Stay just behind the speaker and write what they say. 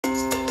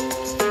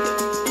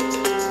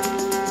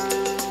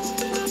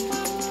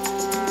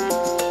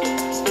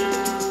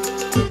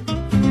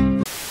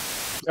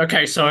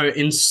Okay, so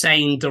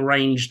insane,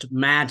 deranged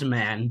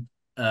madman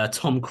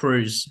Tom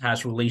Cruise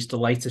has released the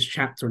latest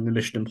chapter in the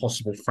Mission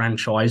Impossible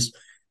franchise.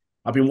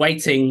 Been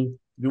waiting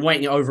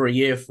over a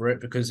year for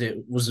it because it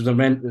was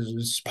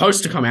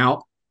supposed to come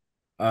out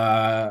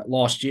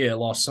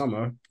last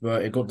summer,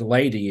 but it got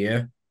delayed a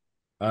year.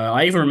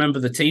 I even remember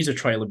the teaser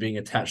trailer being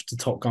attached to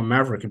Top Gun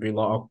Maverick and being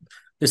like, oh,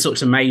 this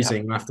looks Yeah.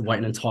 amazing. I have to wait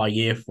an entire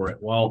year for it.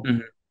 Well,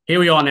 Mhm. here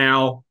we are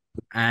now.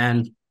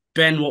 And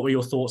Ben, what were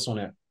your thoughts on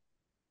it?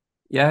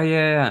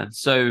 Yeah.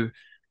 So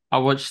I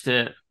watched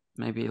it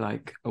maybe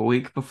like a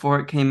week before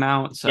it came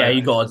out. Yeah, So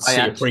you got to I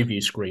see a actually,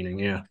 preview screening.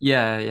 Yeah.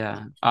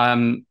 yeah.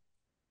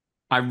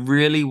 I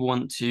really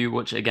want to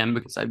watch it again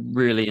because I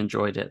really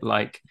enjoyed it.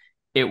 Like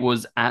it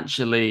was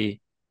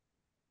actually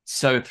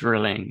so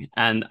thrilling.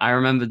 And I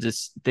remember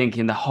just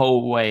thinking the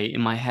whole way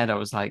in my head, I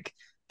was like,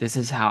 this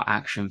is how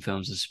action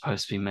films are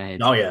supposed to be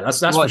made. Oh yeah,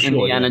 that's for What sure. Yeah,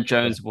 Indiana yeah,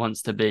 Jones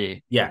wants to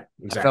be. yeah,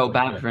 I felt exactly.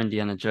 bad Yeah. for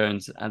Indiana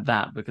Jones at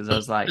that because I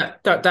was like,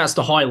 That's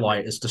the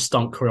highlight is the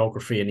stunt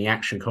choreography and the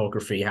action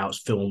choreography, how it's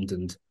filmed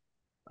and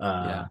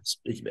uh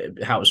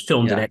yeah, how it's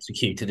filmed and yeah,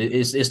 executed.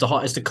 It's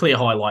the clear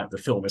highlight of the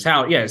film. It's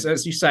how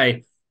as you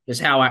say, it's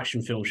how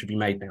action films should be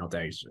made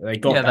nowadays. They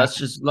got yeah. that That's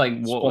just like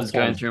what spot was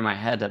going on. through my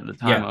head at the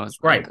time. Yeah, I it's was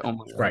great. like, oh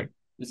my It's God, great.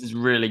 this is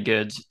really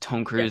good. Tom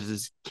Yeah, Cruise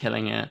is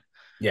killing it.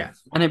 yeah,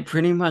 And it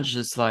pretty much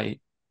just like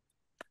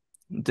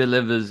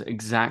delivers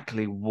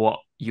exactly what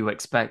you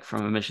expect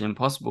from a Mission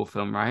Impossible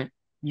film, right?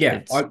 yeah.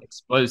 It's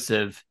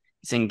explosive,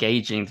 it's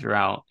engaging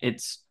throughout,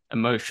 it's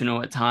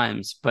emotional at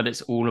times, but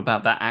it's all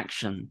about that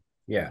action.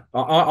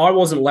 I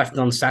wasn't left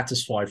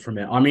unsatisfied from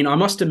it. I mean, I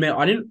must admit,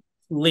 I didn't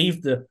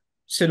leave the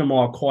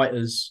cinema quite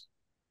as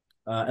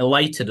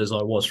elated as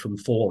I was from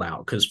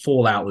Fallout because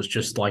Fallout was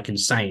just like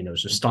insane. It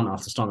was just stunt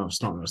after stunt after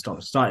stunt after stunt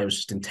after stunt. It was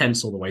just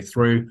intense all the way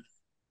through.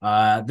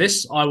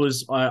 This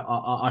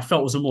I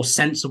felt was a more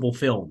sensible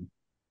film.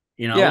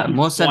 You know, it Yeah, wasn't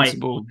more quite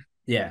sensible,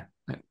 yeah,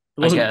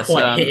 I guess.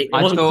 it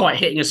wasn't quite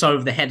hitting us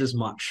over the head as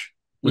much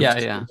with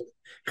Yeah.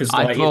 because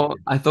like it,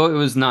 I thought it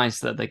was nice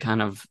that they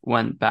kind of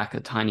went back a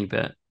tiny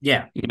bit.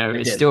 yeah, You know, they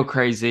it's did. still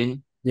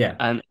crazy Yeah,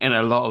 and in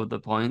a lot of the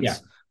yeah,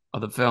 points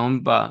of the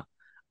film, but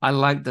I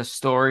like the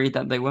story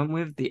that they went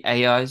with, the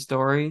AI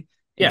story. It's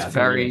yeah. I think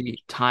yeah,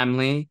 very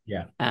timely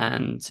yeah.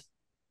 and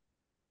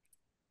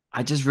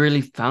I just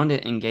really found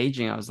it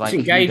engaging. I was It's like, who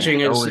the engaging.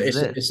 hell is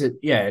this?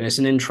 And it's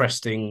an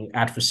interesting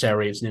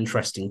adversary. It's an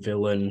interesting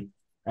villain,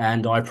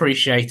 and I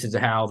appreciated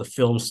how the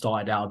film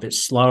started out a bit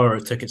slower.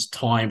 It took its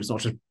time. It's not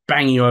just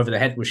banging you over the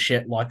head with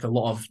shit like a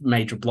lot of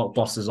major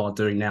blockbusters are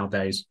doing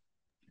nowadays.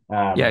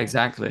 Yeah, Um,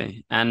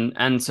 exactly.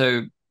 And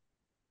so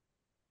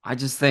I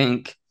just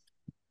think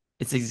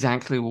it's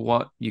exactly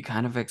what you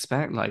kind of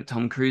expect. Like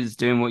Tom Cruise is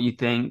doing what you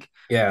think.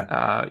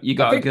 yeah, You I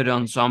got a think good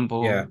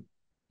ensemble yeah,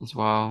 as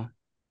well.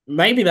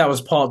 maybe that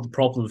was part of the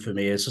problem for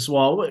me. It's just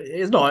well,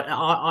 it's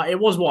not. It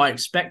was what I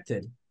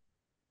expected,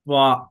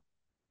 but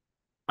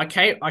I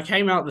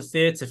came out of the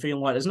theater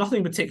feeling like there's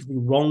nothing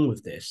particularly wrong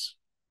with this.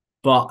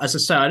 But as I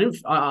say,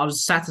 I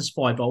was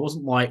satisfied, but I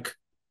wasn't like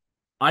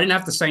I didn't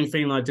have the same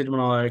feeling I did when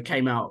I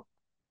came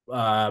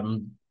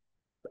um,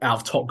 out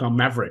of Top Gun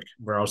Maverick,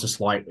 where I was just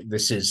like,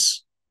 "This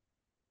is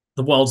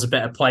the world's a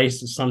better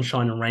place. The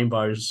sunshine and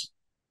rainbows.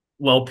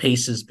 World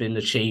peace has been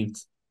achieved.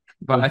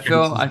 But All cancer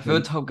has I feel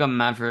been." Top Gun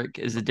Maverick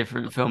is a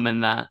different film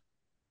in that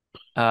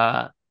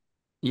uh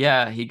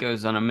yeah, he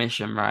goes on a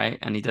mission, right?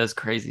 And he does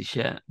crazy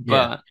shit. Yeah.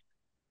 But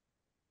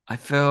I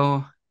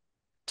feel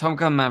Top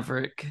Gun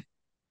Maverick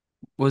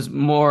was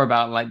more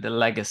about like the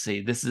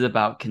legacy. This is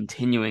about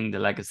continuing the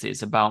legacy.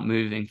 It's about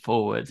moving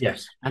forward.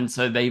 Yes, And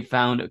so they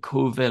found a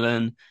cool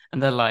villain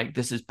and they're like,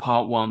 this is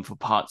part one for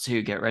part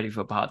two. Get ready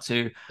for part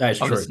two. that is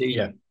true. Obviously,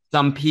 Yeah.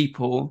 some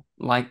people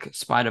like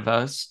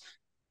Spider-Verse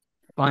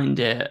find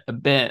it a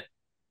bit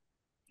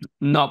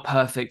not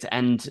perfect to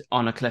end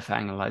on a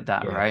cliffhanger like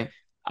that, Yeah. right?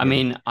 I Yeah.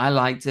 mean, I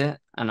liked it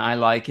and I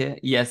like it.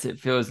 Yes, it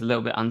feels a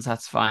little bit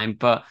unsatisfying,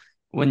 but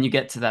when you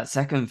get to that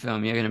second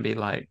film, you're going to be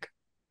like,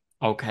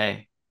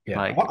 okay, Yeah.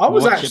 like I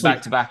was watch it actually,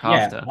 back to back yeah,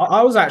 after.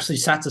 I was actually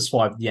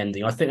satisfied with the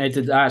ending. I think they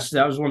did actually,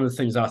 that was one of the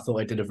things I thought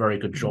they did a very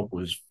good job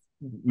was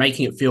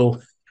making it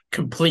feel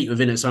complete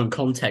within its own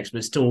context,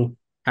 but still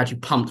had you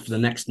pumped for the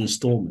next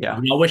installment. I Yeah,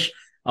 mean,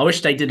 I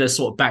wish they did a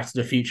sort of Back to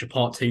the Future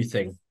Part Two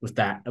thing with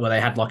that, where they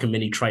had like a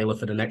mini trailer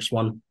for the next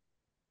one.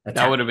 that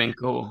Attack. would have been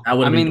cool. That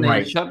would I have been mean, they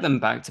great. shot them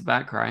back to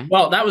back, right?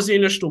 Well, that was the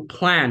initial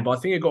plan, but I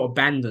think it got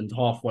abandoned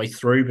halfway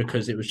through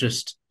because it was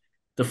just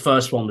the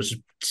first one was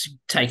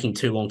taking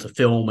too long to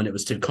film and it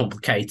was too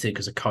complicated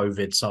because of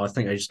COVID. So I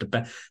think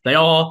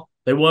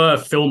they were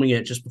filming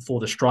it just before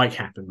the strike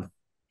happened.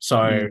 So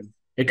Mm.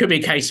 it could be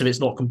a case of it's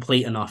not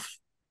complete enough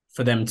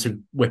for them to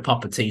whip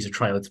up a teaser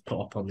trailer to put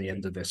up on the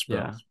end of this. But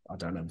Yeah. I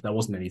don't know. There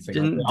wasn't anything.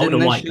 I would Didn't have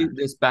they liked that. shoot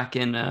this back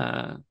in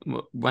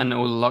when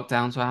all the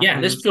lockdowns were Yeah,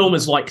 happening this and stuff? film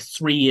is like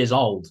 3 years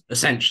old,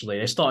 essentially.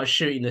 They started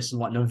shooting this in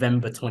like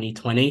November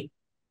 2020,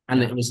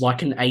 and it Yeah. was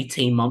like an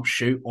 18-month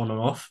shoot on and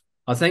off.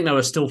 I think they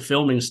were still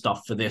filming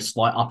stuff for this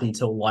like up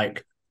until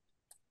like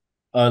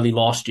early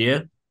last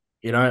year.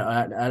 You know,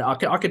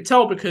 I could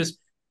tell because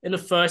in the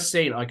first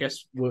scene, I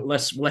guess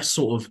let's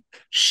sort of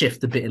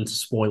shift a bit into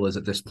spoilers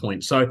at this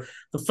point. So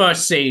the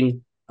first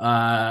scene,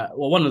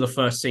 one of the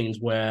first scenes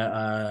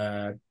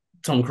where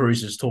Tom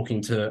Cruise is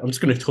talking to. I'm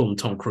just going to call him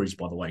Tom Cruise,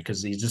 by the way,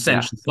 because he's Yeah.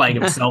 essentially playing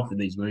himself in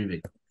these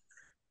movies.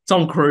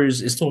 Tom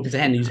Cruise is talking to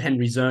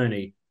Henry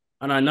Zerny,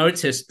 and I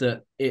noticed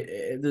that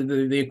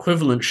the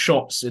equivalent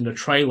shots in the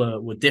trailer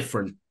were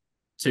different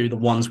to the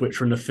ones which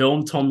were in the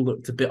film. Tom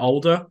looked a bit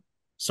older,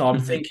 so I'm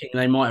Mhm. thinking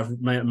they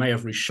may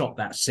have reshot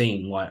that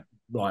scene like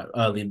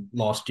early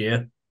last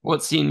year.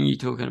 What scene are you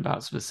talking about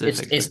It's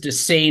specifically? the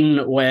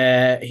scene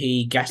where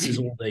he gasses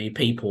all the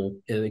people,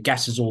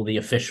 gasses all the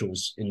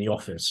officials in the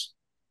office,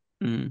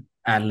 Mm.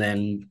 and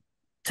then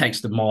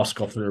takes the mask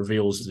off and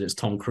reveals that it's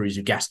Tom Cruise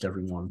who gassed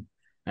everyone.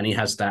 And he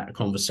has that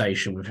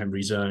conversation with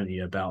Henry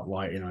Zerny about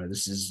like,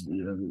 this is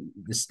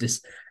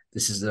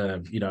this is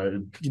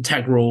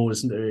integral.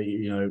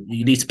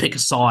 You need to pick a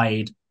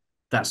side,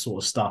 that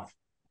sort of stuff.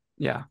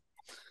 Yeah.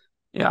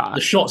 Yeah.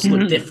 The shots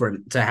look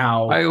different to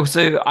how.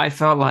 I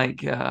felt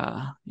like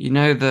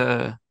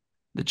the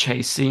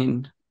chase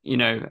scene,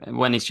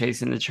 when he's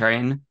chasing the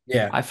train.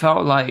 Yeah, I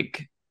felt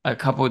like a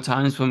couple of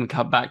times when we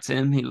cut back to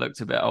him, he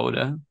looked a bit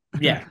older.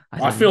 yeah. I I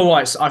don't know. feel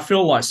like I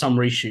feel like some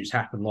reshoots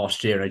happened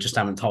last year. They just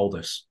haven't told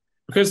us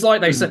because,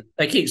 like they said,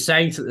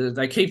 Mm.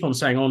 they keep on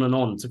saying on and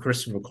on to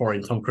Christopher McQuarrie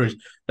and Tom Cruise.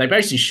 They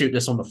basically shoot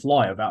this on the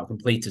fly without a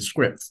completed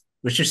script,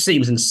 which just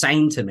seems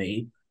insane to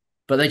me.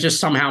 But they just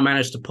somehow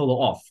managed to pull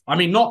it off. I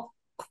mean, not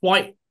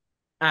quite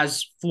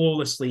as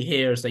flawlessly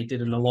here as they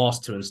did in the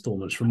last two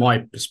installments, from my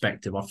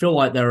perspective. I feel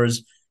like there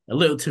is a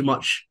little too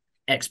much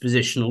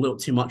exposition, a little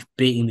too much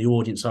beating the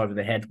audience over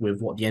the head with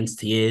what the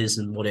entity is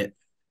and what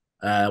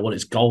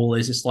its goal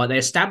is. It's like they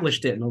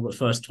established it in all the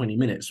first 20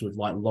 minutes with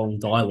like long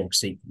dialogue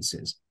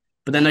sequences.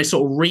 But then they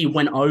sort of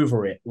went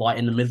over it like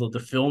in the middle of the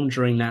film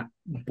during that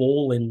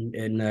ball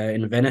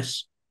in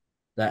Venice,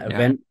 that Yeah.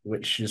 event,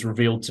 which is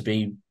revealed to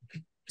be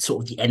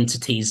sort of the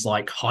entity's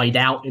like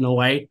hideout in a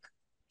way.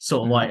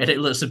 Sort of like, Mm. and it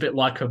looks a bit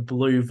like a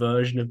blue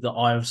version of the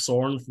Eye of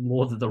Sauron from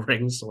Lord of the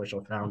Rings, which I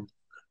found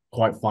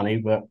quite funny.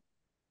 But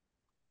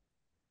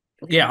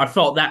yeah, I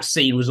felt that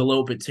scene was a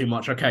little bit too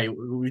much. Okay,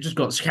 we just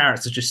got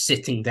characters just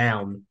sitting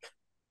down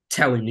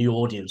telling the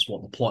audience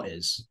what the plot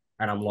is.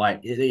 And I'm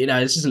like,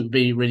 this isn't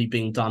really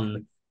being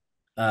done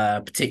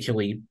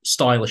particularly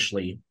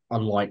stylishly,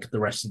 unlike the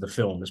rest of the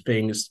film.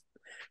 It's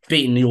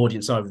beating the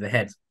audience over the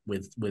head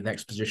with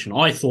exposition.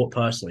 I thought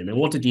personally. I mean,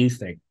 what did you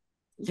think?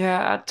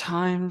 Yeah, at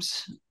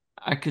times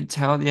I could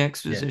tell the Yeah,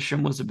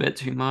 exposition was a bit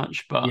too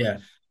much, but yeah,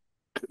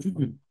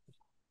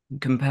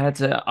 compared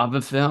to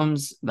other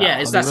films that yeah.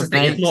 That's the Hollywood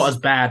thing. It's not as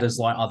makes, bad as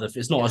like other.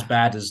 It's not as yeah,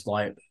 bad as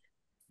like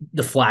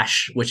the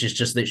Flash, which is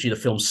just literally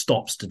the film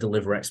stops to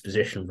deliver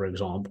exposition, for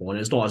example, and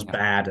it's not as yeah.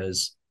 bad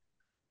as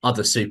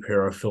other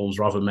superhero films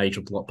or other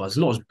major blockbusters. It's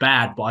not as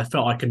bad, but I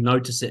felt I could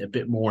notice it a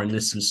bit more in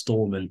this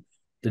installment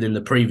than in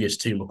the previous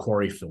two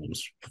Macquarie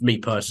films. For me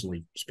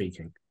personally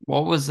speaking,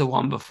 What was the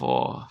one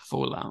before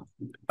Fallout?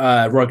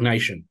 Rogue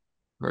Nation.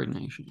 Rogue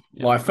Nation.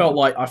 Yeah, Like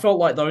right. I felt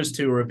like those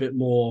two were a bit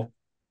more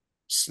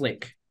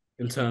slick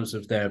in terms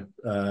of their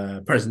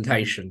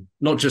presentation,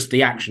 not just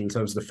the action in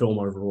terms of the film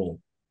overall.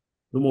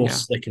 The more Yeah.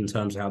 slick in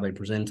terms of how they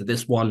presented.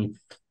 This one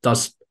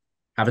does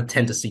have a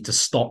tendency to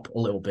stop a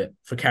little bit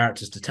for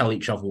characters to tell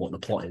each other what the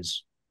plot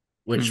is,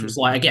 which was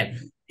Mhm. like,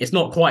 again, it's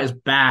not quite as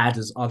bad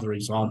as other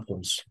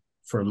examples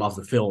from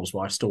other films, but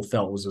I still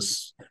felt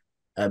was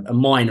a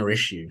minor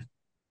issue.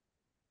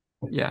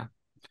 Yeah.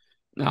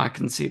 No, I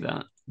can see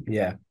that.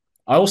 Yeah.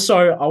 I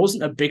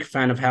wasn't a big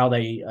fan of how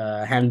they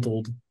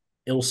handled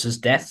Ilsa's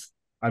death.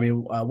 I mean,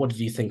 what did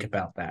you think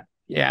about that?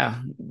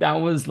 Yeah, that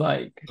was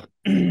like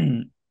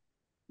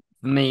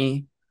for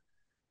me,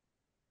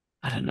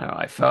 I don't know.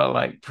 I felt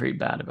like pretty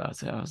bad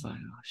about it. I was like,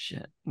 oh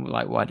shit.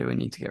 Like, why do we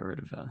need to get rid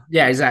of her?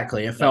 Yeah,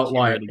 exactly. She's actually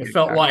a really good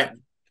character.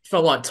 It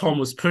felt like Tom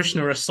was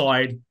pushing her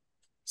aside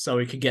so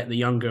he could get the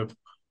younger,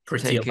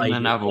 prettier Taking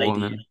another lady.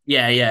 woman.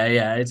 Yeah, yeah,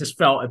 yeah. It just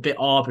felt a bit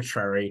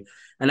arbitrary,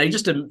 and they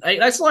just didn't.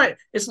 It's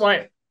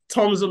like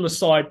Tom's on the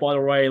side by the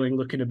railing,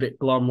 looking a bit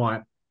glum,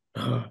 like,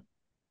 ugh.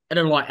 And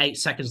then like 8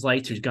 seconds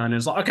later, he's going, and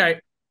it's like, okay,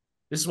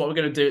 this is what we're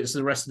gonna do. This is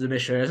the rest of the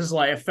mission. It's just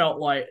like it felt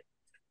like,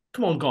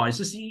 come on,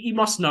 guys, you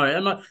must know it.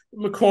 And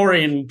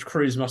McQuarrie and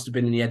Cruz must have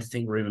been in the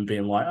editing room and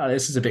being like, oh,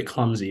 this is a bit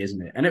clumsy,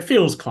 isn't it? And it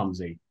feels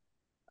clumsy.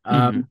 Hmm.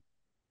 Um,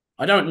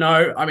 I don't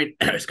know. I mean,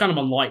 it's kind of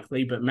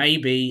unlikely, but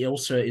maybe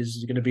Ilsa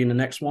is going to be in the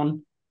next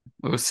one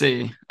We'll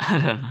see. I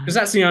don't know. because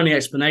that's the only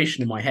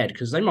explanation in my head.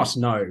 Because they must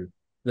know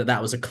that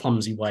that was a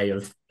clumsy way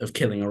of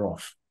killing her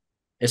off.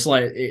 It's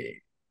like,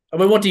 I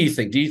mean, what do you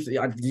think? Do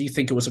you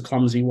think it was a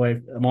clumsy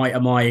way?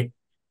 Am I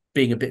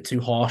being a bit too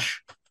harsh?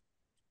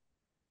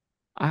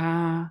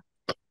 Uh,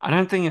 I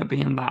don't think it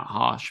being that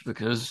harsh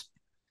because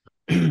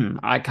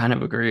I kind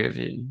of agree with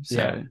you.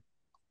 Yeah, So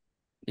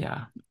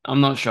yeah,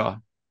 I'm not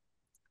sure.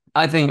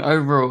 I think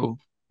overall,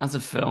 as a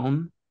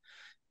film,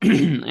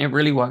 it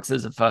really works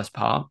as a first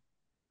part,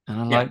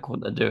 and I yeah, like what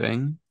they're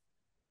doing.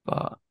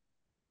 But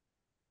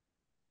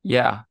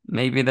yeah,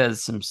 maybe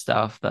there's some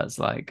stuff that's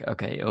like,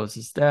 okay, it was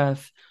his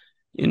death.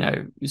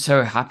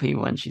 so happy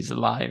when she's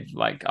alive,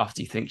 like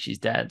after you think she's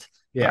dead,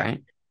 Yeah,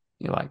 right?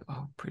 You're like,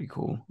 oh, pretty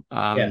cool.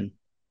 yeah.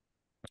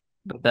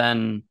 But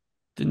then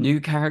the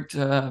new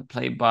character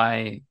played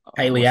by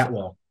Haley what's it?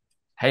 Atwell.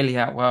 Haley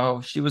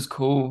Atwell, she was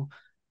cool,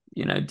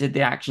 did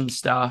the action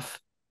stuff.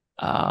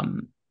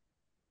 Um,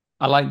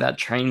 I like that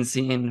train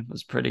scene,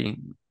 was pretty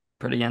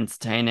Oh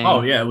entertaining.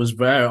 yeah, it was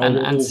very And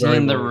all very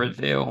seeing the well done.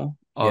 reveal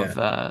Yeah,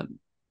 of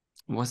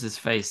what's his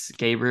face,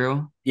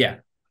 Gabriel, yeah.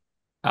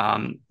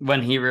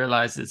 when he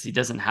realizes he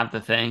doesn't have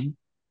the thing,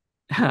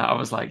 I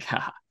was like,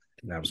 ha,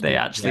 That was they cool.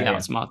 actually Yeah, yeah.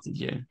 outsmarted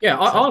you. Yeah,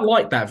 So I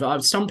like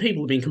that. Some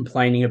people have been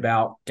complaining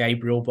about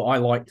Gabriel, but I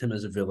liked him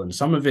as a villain.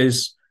 Some of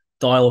his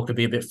dialogue could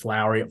be a bit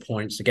flowery at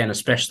points, again,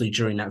 especially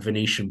during that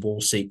Venetian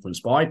ball sequence.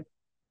 But I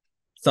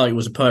thought he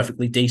was a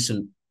perfectly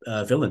decent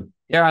villain.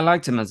 yeah, I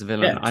liked him as a Yeah,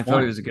 villain. it's I thought he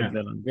fine. was a good Yeah,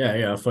 villain. yeah,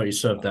 yeah. I thought he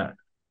served that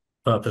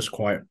purpose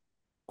quite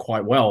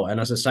well. And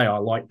as I say, I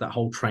like that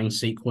whole train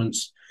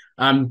sequence.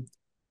 Um,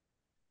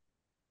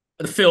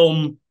 the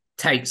film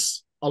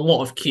takes a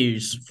lot of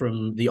cues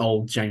from the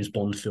old James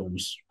Bond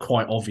films,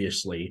 quite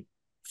obviously.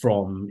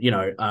 From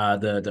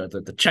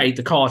the chase,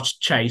 the car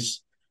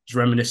chase is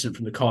reminiscent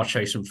from the car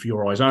chase from For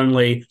Your Eyes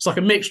Only. It's like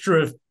a mixture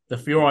of the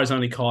For Your Eyes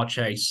Only car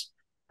chase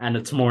and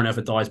the Tomorrow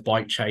Never Dies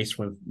bike chase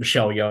with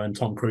Michelle Yeoh and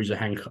Tom Cruise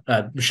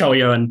Michelle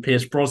Yeoh and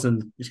Pierce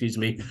Brosnan, excuse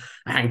me,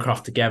 are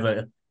handcuffed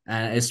together.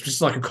 And it's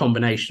just like a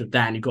combination of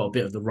that, and you've got a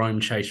bit of the Rome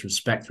chase from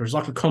Spectre. It's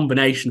like a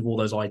combination of all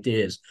those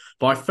ideas.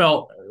 But I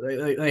felt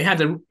they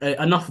had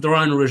enough of their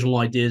own original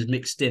ideas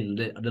mixed in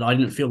that I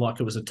didn't feel like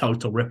it was a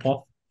total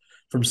rip-off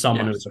from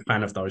someone Yeah. who was a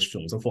fan of those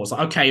films. I thought it's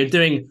like, okay, you're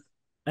doing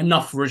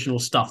enough original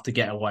stuff to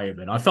get away with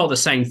it. I felt the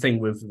same thing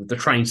with the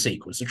train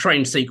sequence. The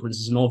train sequence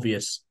is an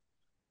obvious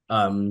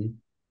um,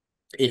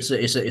 it's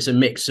a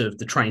mix of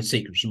the train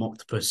sequence from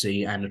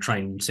Octopussy and the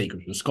train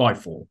sequence from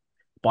Skyfall.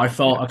 But I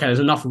felt Yeah. okay. There's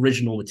enough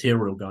original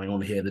material going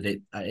on here that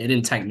it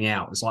didn't take me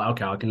out. It's like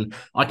okay,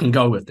 I can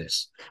go with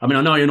this. I mean,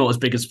 I know you're not as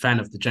big a fan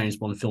of the James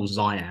Bond films as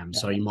I am,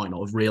 so you might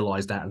not have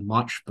realized that as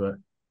much. But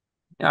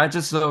Yeah, I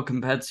just thought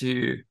compared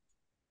to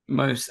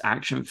most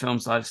action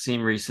films I've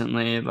seen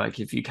recently, like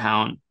if you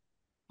count,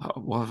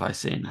 what have I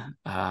seen?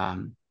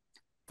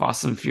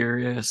 Fast and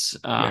Furious,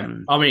 yeah,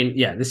 I mean,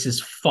 yeah, this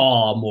is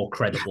far more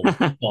credible.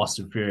 Fast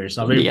and Furious.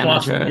 I mean, Indiana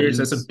Fast and Furious.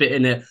 There's a Jones. bit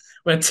in it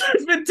where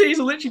Vin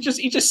Diesel literally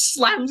just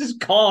slams his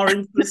car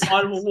into the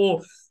side of a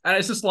wall, and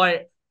it's just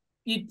like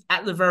you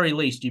at the very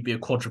least you'd be a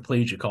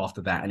quadriplegic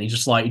after that, and he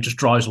just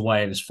drives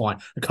away and it's fine.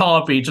 The car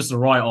would be just a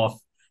write off.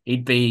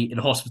 He'd be in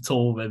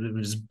hospital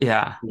with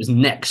Yeah. his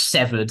neck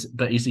severed,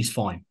 but he's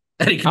fine,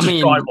 and he can I just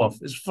drive mean, off.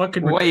 It's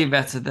fucking way ridiculous.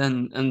 better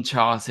than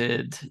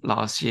Uncharted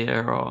last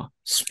year or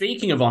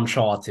Speaking of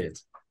Uncharted,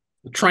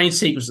 the train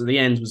sequence at the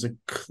end was a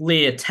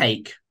clear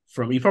take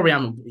from you probably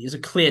haven't it's a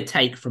clear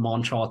take from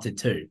Uncharted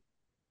 2.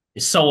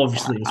 It's so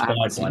obviously I haven't inspired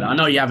by seen that. I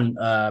know it. you haven't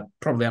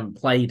probably haven't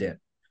played it,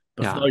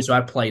 but for Yeah. those who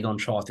have played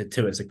Uncharted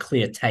 2, it's a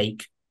clear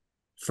take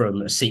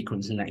from a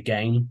sequence in that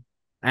game.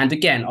 And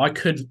again, I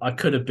could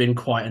have been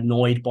quite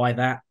annoyed by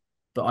that,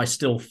 but I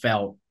still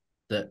felt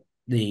that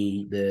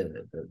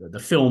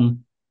the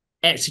film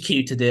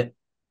executed it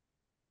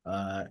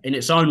in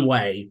its own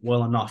way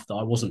well enough that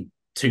I wasn't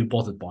too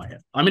bothered by it.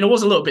 I mean, it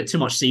was a little bit too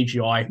much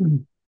CGI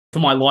for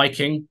my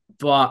liking,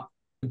 but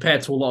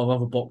compared to a lot of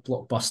other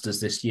blockbusters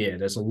this year,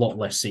 there's a lot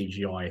less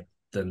CGI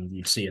than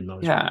you'd see in those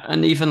ones. Yeah,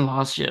 and even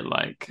last year,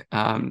 like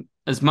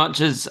as much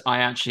as I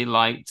actually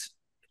liked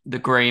The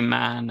Gray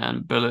Man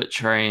and Bullet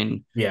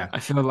Train, Yeah. I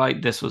feel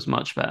like this was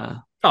much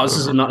better Oh,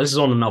 overall. this is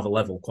on another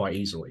level quite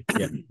easily.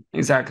 Yeah.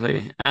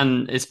 Exactly.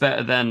 And it's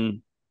better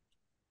than,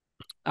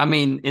 I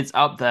mean, it's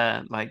up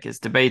there, like it's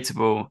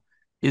debatable.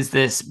 Is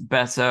this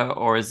better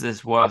or is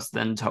this worse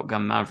than Top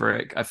Gun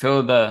Maverick? I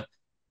feel the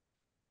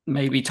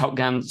maybe Top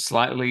Gun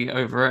slightly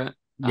over it.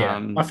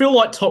 Yeah. I feel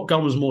like Top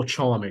Gun was more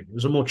charming. It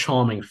was a more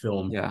charming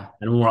film Yeah.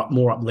 and a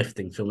more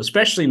uplifting film,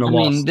 especially in the I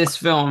mean, last. this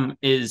film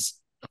is,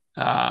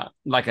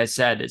 like I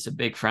said, it's a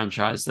big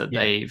franchise that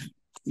Yeah.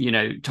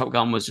 Top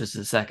Gun was just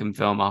the second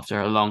film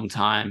after a long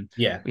time.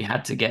 Yeah. We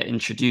had to get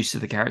introduced to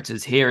the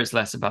characters. Here, it's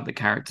less about the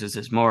characters,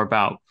 it's more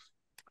about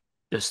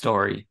the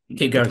story, Keep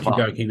the going, keep plot.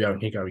 going, keep going,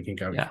 keep going, keep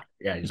going. Yeah.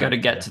 Yeah, You got to exactly.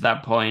 get Yeah. to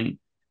that point.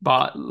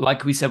 But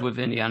like we said with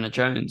Indiana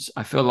Jones,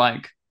 I feel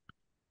like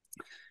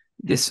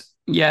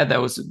yeah,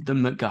 there was the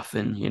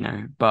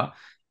MacGuffin, but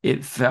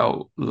it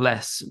felt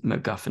less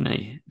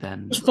MacGuffin-y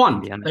than It's fun.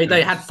 Indiana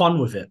They had Jones. fun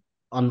with it.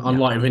 Yeah.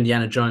 Unlike with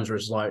Indiana Jones, where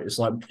it's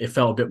like it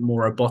felt a bit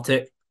more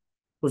robotic.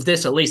 With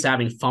this, at least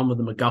having fun with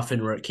the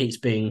MacGuffin, where it keeps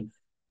being,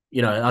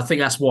 I think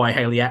that's why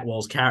Haley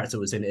Atwell's character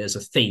was in it as a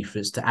thief,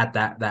 is to add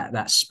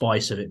that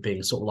spice of it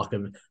being sort of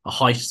like a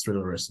heist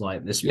thriller. It's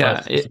like this Yeah,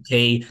 person's the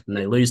key, and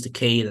they lose the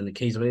key, then the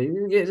keys have a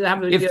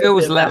it bit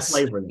feels of that less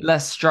flavor in it.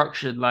 less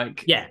structured.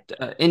 Like Yeah,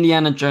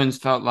 Indiana Jones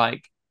felt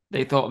like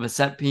they thought of a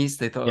set piece,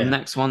 they thought of the yeah.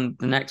 next one,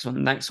 the next one, the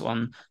next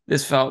one.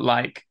 This felt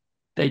like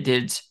they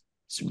did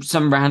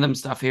some random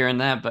stuff here and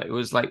there, but it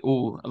was like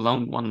all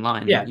along one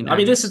line, Yeah, I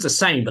mean, this is the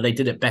same, but they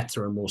did it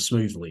better and more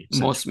smoothly.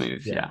 more Essentially.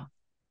 smooth. Yeah. Yeah,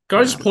 Can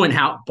I yeah, just point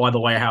out, by the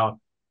way, how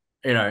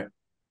you know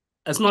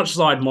as much as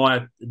I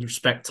admire and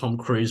respect Tom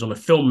Cruise on a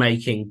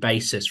filmmaking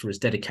basis for his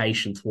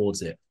dedication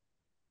towards it,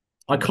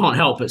 I can't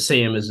help but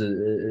see him as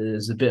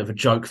a bit of a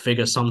joke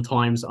figure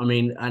sometimes. I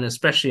mean, and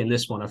especially in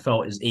this one, I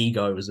felt his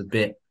ego was a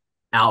bit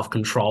out of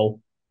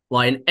control.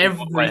 Like in In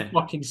what every way?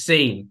 fucking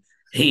scene,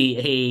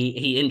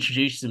 he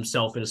introduces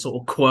himself in a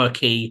sort of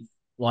quirky,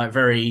 like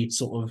very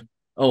sort of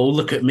oh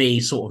look at me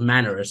sort of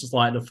manner. It's just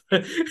like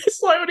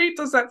it's like when he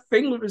does that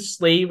thing with his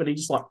sleeve and he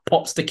just like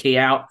pops the key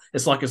out.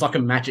 It's like a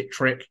magic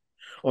trick.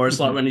 Or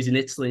it's like when he's in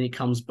Italy and he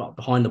comes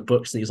behind the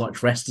books and he's like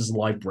dressed as a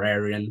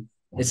librarian.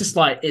 It's just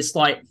like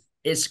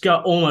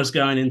almost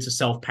going into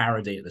self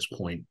parody at this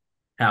point.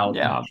 How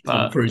Yeah, much Tom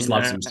but Cruise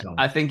loves himself.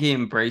 I think he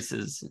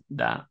embraces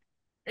that.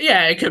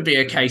 Yeah, it could be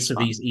a case of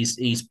But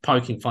he's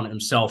poking fun at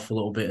himself a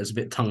little bit as a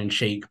bit tongue in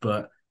cheek,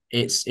 but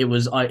it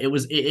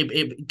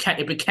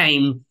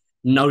became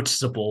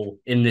noticeable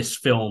in this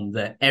film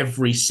that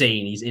every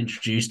scene he's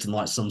introduced in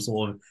like some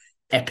sort of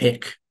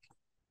epic,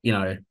 you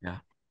know, yeah,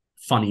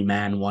 funny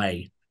man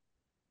way.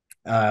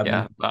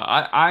 yeah.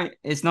 But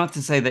it's not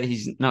to say that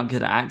he's not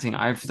good at acting.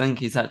 I think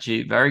he's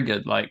actually very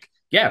good. Like,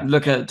 Yeah,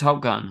 look at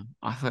Top Gun.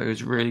 I thought he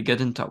was really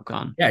good in Top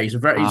Gun. yeah, he's Uh,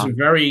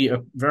 a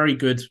very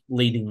good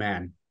leading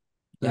man.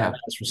 yeah,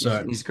 That's for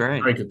certain. he's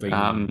great. Very good leading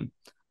man.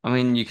 I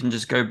mean, you can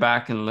just go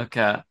back and look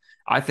at.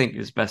 I think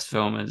his best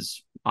film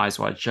is Eyes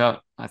Wide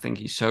Shut. I think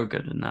he's so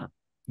good in that.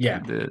 Yeah,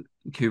 The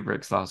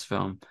Kubrick's last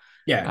film.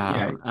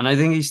 yeah, And I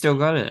think he's still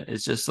got it.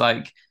 It's just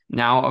like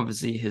now,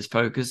 obviously, his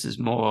focus is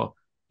more,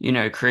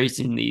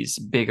 creating these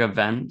big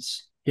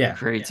events, yeah.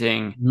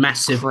 creating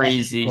Massive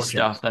crazy projects.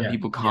 stuff that Yeah,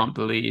 people yeah, can't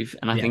believe.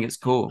 And I yeah, think it's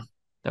cool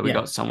that we yeah,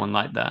 got someone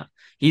like that.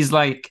 He's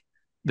like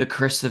the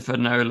Christopher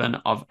Nolan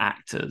of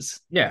actors.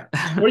 yeah.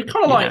 Well, he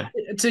kind of You know, like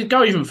to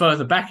go even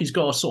further back. He's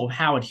got a sort of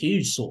Howard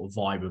Hughes sort of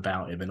vibe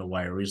about him in a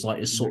way, where he's like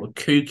this sort of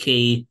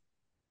kooky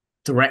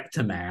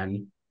director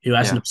man who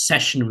has an yeah,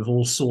 obsession with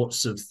all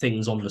sorts of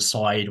things on the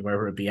side,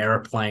 whether it be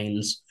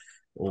airplanes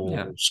or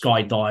yeah,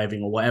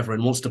 skydiving or whatever,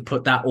 and wants to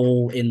put that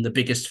all in the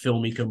biggest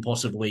film he can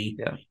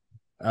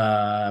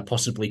yeah,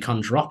 possibly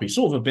conjure up. He's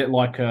sort of a bit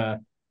like a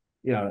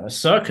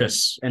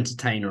circus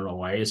entertainer in a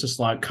way. It's just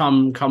like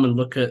come and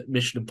look at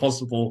Mission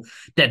Impossible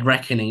Dead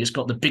Reckoning. It's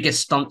got the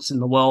biggest stunts in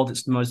the world.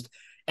 It's the most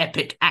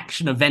epic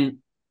action event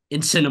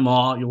in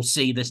cinema you'll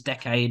see this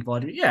decade.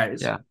 But yeah,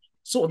 it's yeah.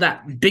 sort of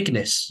that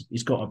bigness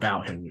he's got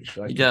about him, which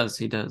I He can, does.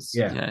 He does.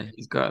 yeah, Yeah,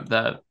 he's got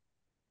that.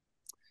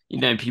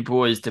 People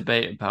always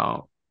debate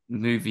about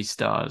movie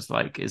stars.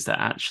 Like, is there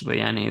actually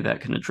any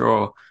that can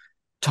draw?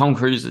 Tom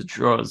Cruise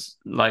draws.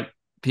 Like,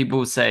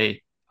 people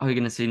say, "Are you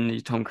going to see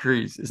new Tom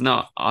Cruise?" It's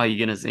not, "Are you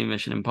going to see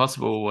Mission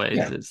Impossible?" Always.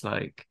 yeah. It's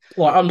like,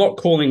 Well, I'm not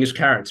calling his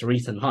character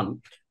Ethan Hunt.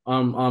 no,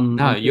 I'm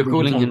you're calling him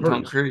calling Tom him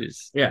Tom Cruise.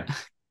 Cruise. Yeah,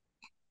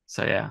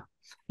 So yeah,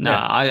 no,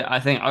 yeah, I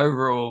think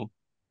overall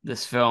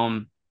this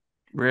film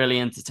really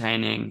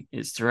entertaining.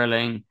 It's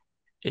thrilling.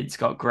 It's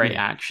got great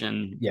yeah,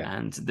 action, yeah.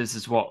 and this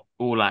is what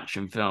all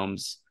action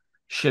films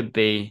should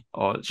be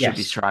or should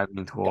be Yes. striving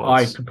I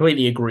towards.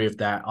 completely agree with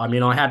that. I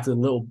mean, I had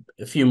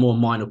a few more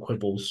minor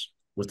quibbles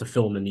with the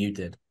film than you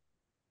did,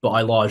 but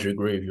I largely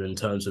agree with you in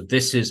terms of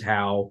this is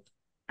how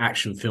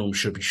action films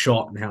should be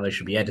shot and how they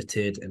should be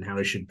edited and how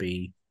they should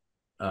be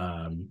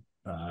um,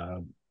 uh,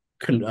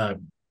 con- uh,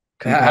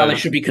 how they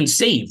should Composed. be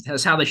conceived.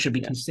 That's how they should be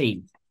Yeah.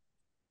 conceived.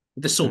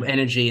 With this sort of Mhm.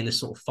 energy and this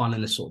sort of fun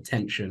and this sort of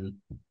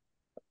tension.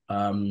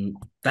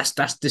 That's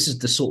this is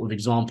the sort of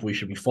example we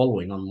should be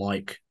following,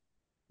 unlike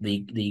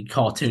the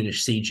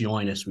cartoonish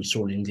CGI-ness we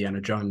saw in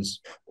Indiana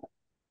Jones a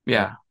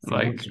Yeah, few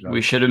months like we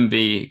ago. shouldn't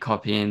be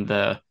copying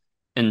the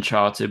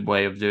Uncharted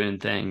way of doing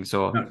things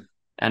or No,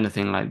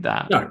 anything like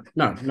that.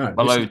 no. This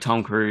Follow is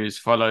Tom Cruise,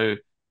 follow,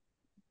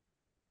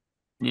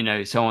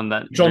 someone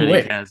that John really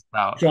Wick. cares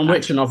about John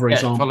Wick's action. another Yeah,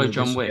 example follow of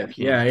John this. Wick,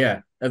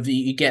 Yeah.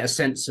 You get a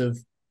sense of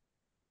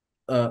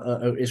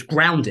it's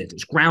grounded.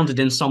 It's grounded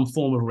in some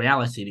form of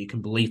reality that you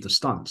can believe the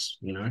stunts.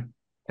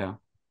 Yeah,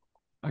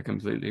 I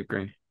completely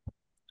agree.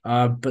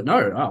 But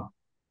no,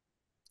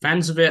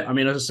 fans of it. I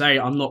mean, as I say,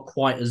 I'm not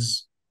quite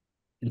as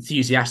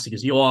enthusiastic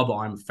as you are, but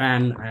I'm a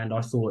fan, and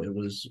I thought it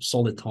was a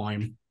solid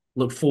time.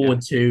 Look Yeah.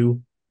 forward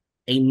to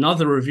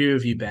another review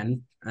of you,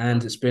 Ben,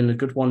 and it's been a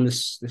good one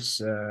this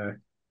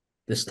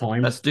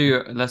time. Let's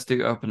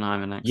do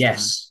Oppenheimer next time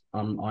Yes,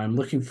 I'm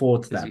looking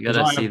forward to because that you because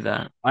gotta see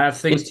that. I have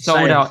things to It's say.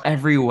 sold out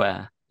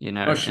everywhere, No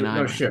in shit,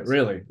 no shit, IMAX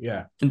really,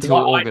 yeah. Because until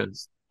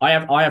August. I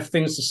have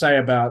things to say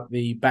about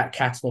the back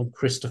catalogue of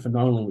Christopher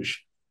Nolan,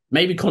 which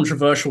may be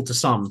controversial to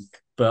some,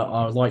 but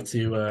I would like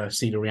to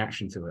see the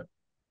reaction to it.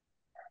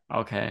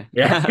 Okay.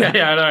 Yeah,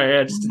 I know,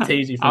 yeah, just to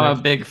tease you for I'm a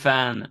next. big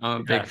fan.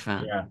 I'm a big Yeah,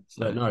 fan. yeah,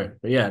 So,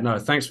 but yeah, no.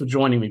 Thanks for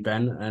joining me,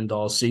 Ben, and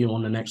I'll see you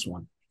on the next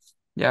one.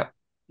 yep.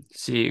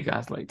 See you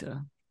guys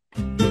later.